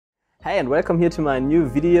Hey and welcome here to my new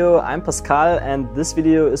video. I'm Pascal and this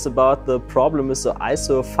video is about the problem with the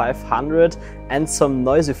ISO500 and some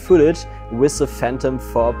noisy footage with the Phantom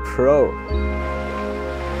 4 Pro.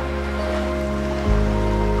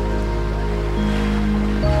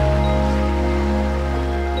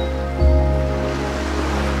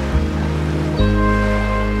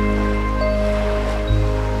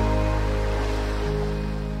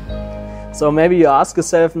 So maybe you ask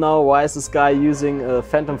yourself now, why is this guy using a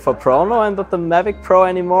Phantom 4 Pro now and not the Mavic Pro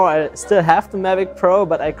anymore? I still have the Mavic Pro,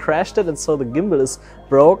 but I crashed it and so the gimbal is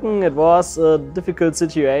broken. It was a difficult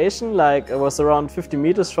situation, like I was around 50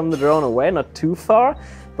 meters from the drone away, not too far,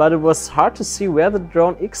 but it was hard to see where the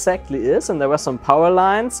drone exactly is and there were some power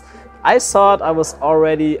lines. I thought I was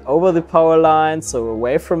already over the power line, so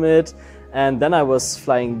away from it, and then I was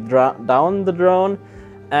flying down the drone.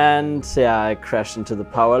 And yeah, I crashed into the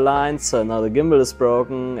power line, so now the gimbal is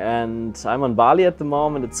broken and I'm on Bali at the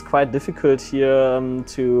moment. It's quite difficult here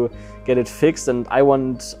to get it fixed, and I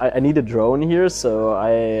need a drone here, so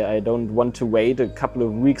I don't want to wait a couple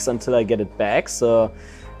of weeks until I get it back. So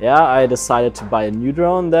yeah, I decided to buy a new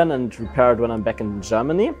drone then and repair it when I'm back in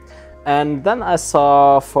Germany. And then I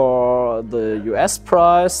saw for the US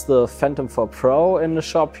price the Phantom 4 Pro in the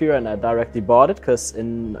shop here, and I directly bought it because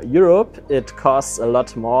in Europe it costs a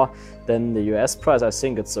lot more than the US price. I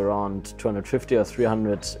think it's around 250 or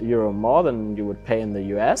 300 euro more than you would pay in the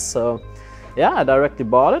US. So yeah, I directly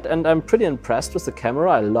bought it and I'm pretty impressed with the camera.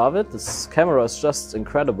 I love it. This camera is just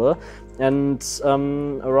incredible. And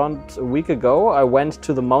around a week ago I went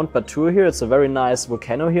to the Mount Batur here. It's a very nice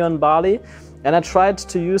volcano here on Bali. And I tried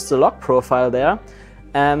to use the log profile there,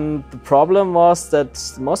 and the problem was that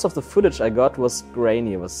most of the footage I got was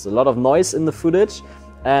grainy. It was a lot of noise in the footage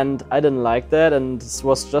and I didn't like that, and it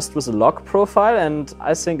was just with a log profile, and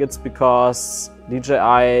I think it's because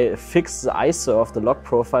DJI fixed the ISO of the log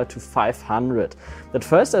profile to 500. At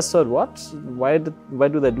first I thought, what? Why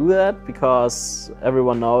do they do that? Because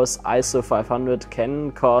everyone knows ISO500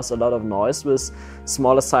 can cause a lot of noise with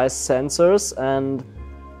smaller size sensors. And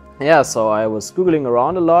yeah, so I was googling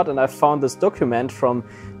around a lot and I found this document from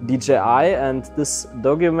DJI, and this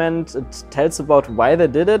document, it tells about why they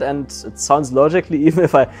did it, and it sounds logically even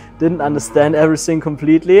if I didn't understand everything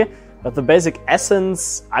completely. But the basic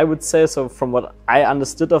essence, I would say, so from what I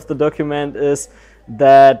understood of the document, is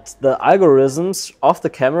that the algorithms of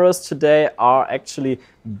the cameras today are actually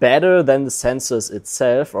better than the sensors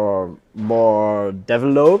itself, or more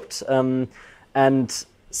developed. And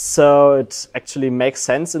so it actually makes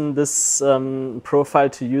sense in this profile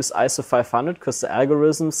to use ISO500 because the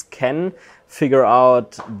algorithms can figure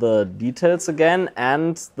out the details again,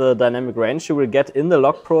 and the dynamic range you will get in the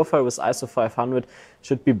log profile with ISO500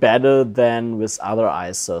 should be better than with other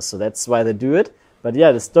ISOs. So that's why they do it. But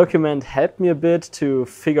yeah, this document helped me a bit to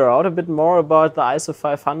figure out a bit more about the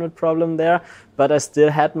ISO500 problem there, but I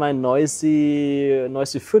still had my noisy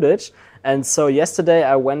footage. And so yesterday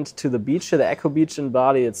I went to the beach here, the Echo Beach in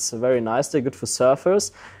Bali. It's very nice, they're good for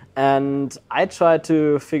surfers. And I tried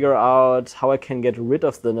to figure out how I can get rid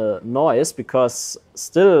of the noise, because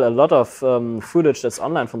still a lot of footage that's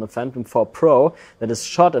online from the Phantom 4 Pro that is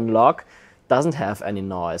shot in log doesn't have any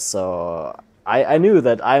noise. So I knew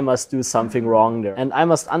that I must do something wrong there. And I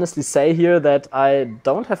must honestly say here that I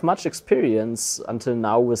don't have much experience until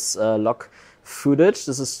now with log footage.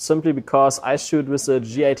 This is simply because I shoot with a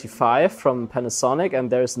G85 from Panasonic and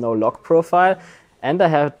there is no log profile. And I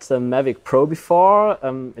had the Mavic Pro before.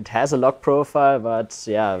 It has a log profile, but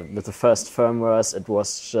yeah, with the first firmwares it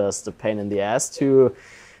was just a pain in the ass to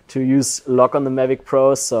use log on the Mavic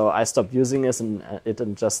Pro. So I stopped using it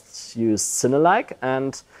and just used Cinelike.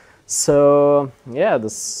 And so yeah,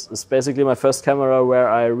 this is basically my first camera where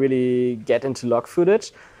I really get into log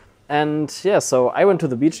footage. And yeah, so I went to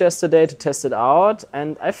the beach yesterday to test it out,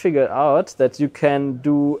 and I figured out that you can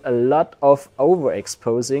do a lot of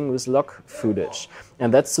overexposing with log footage.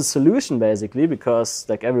 And that's the solution basically, because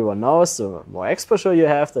like everyone knows, the more exposure you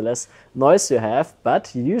have, the less noise you have,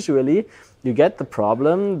 but usually you get the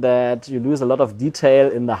problem that you lose a lot of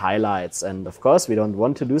detail in the highlights. And of course, we don't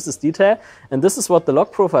want to lose this detail. And this is what the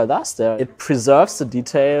log profile does there. It preserves the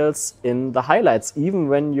details in the highlights, even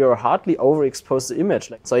when you're hardly overexposed the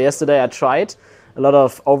image. So yesterday I tried a lot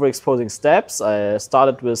of overexposing steps. I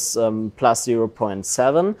started with plus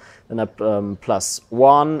 0.7, then I plus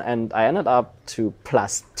 1, and I ended up to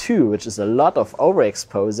plus 2, which is a lot of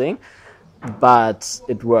overexposing. But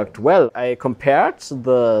it worked well. I compared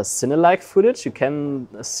the Cinelike footage. You can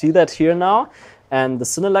see that here now. And the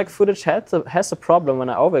Cinelike footage has a problem when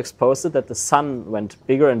I overexposed it, that the sun went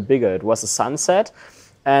bigger and bigger. It was a sunset.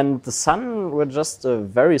 and the sun were just a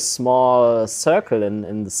very small circle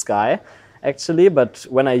in the sky, actually. But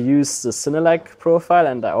when I used the cine-like profile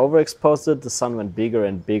and I overexposed it, the sun went bigger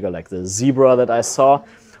and bigger, like the zebra that I saw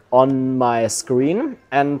on my screen.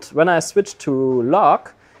 And when I switched to log,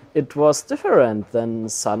 it was different. Then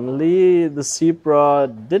suddenly the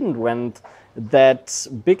zebra didn't went that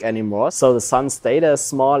big anymore. So the sun stayed as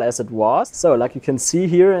small as it was. So like you can see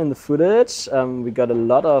here in the footage, we got a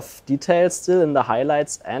lot of details still in the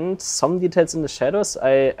highlights and some details in the shadows.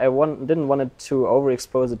 I didn't want it to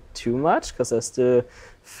overexpose it too much because I still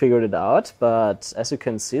figured it out. But as you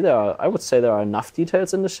can see, I would say there are enough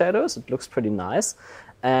details in the shadows. It looks pretty nice.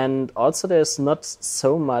 And also there's not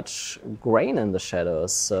so much grain in the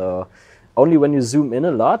shadows. So only when you zoom in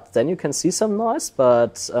a lot, then you can see some noise,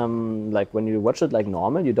 but like when you watch it like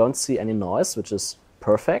normal, you don't see any noise, which is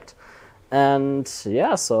perfect. And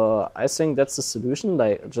yeah, so I think that's the solution,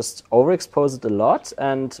 like just overexpose it a lot.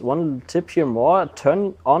 And one tip here more,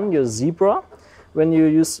 turn on your zebra when you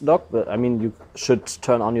use log. I mean, you should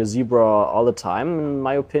turn on your zebra all the time, in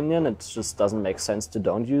my opinion. It just doesn't make sense to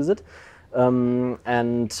don't use it.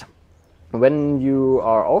 And when you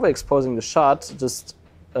are overexposing the shot, just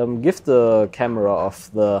give the camera of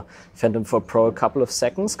the Phantom 4 Pro a couple of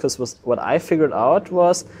seconds, because what I figured out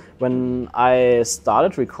was when I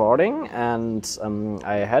started recording and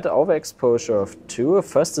I had overexposure of 2,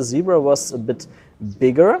 first the zebra was a bit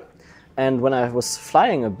bigger, and when I was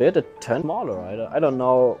flying a bit it turned smaller. I don't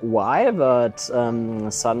know why, but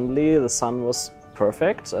suddenly the sun was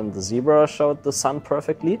perfect and the zebra showed the sun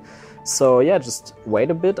perfectly. So yeah, just wait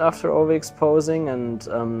a bit after overexposing,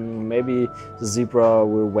 and maybe the zebra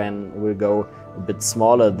will go a bit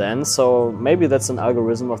smaller then. So maybe that's an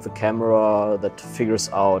algorithm of the camera that figures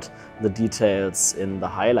out the details in the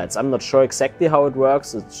highlights. I'm not sure exactly how it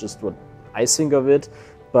works, it's just what I think of it.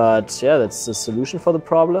 But yeah, that's the solution for the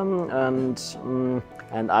problem,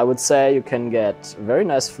 and I would say you can get very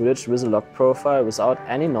nice footage with a log profile without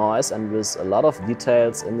any noise and with a lot of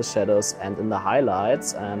details in the shadows and in the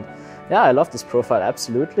highlights. And yeah, I love this profile,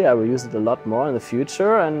 absolutely. I will use it a lot more in the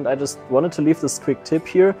future, and I just wanted to leave this quick tip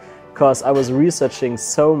here because I was researching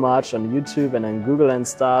so much on YouTube and on Google and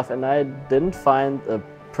stuff, and I didn't find a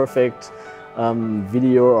perfect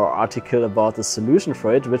video or article about the solution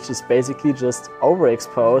for it, which is basically just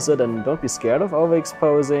overexpose it, and don't be scared of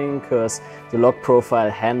overexposing because the log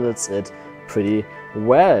profile handles it pretty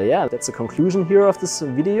well. Yeah, that's the conclusion here of this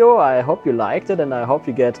video. I hope you liked it, and I hope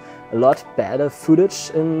you get a lot better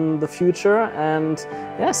footage in the future, and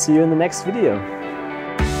yeah, see you in the next video.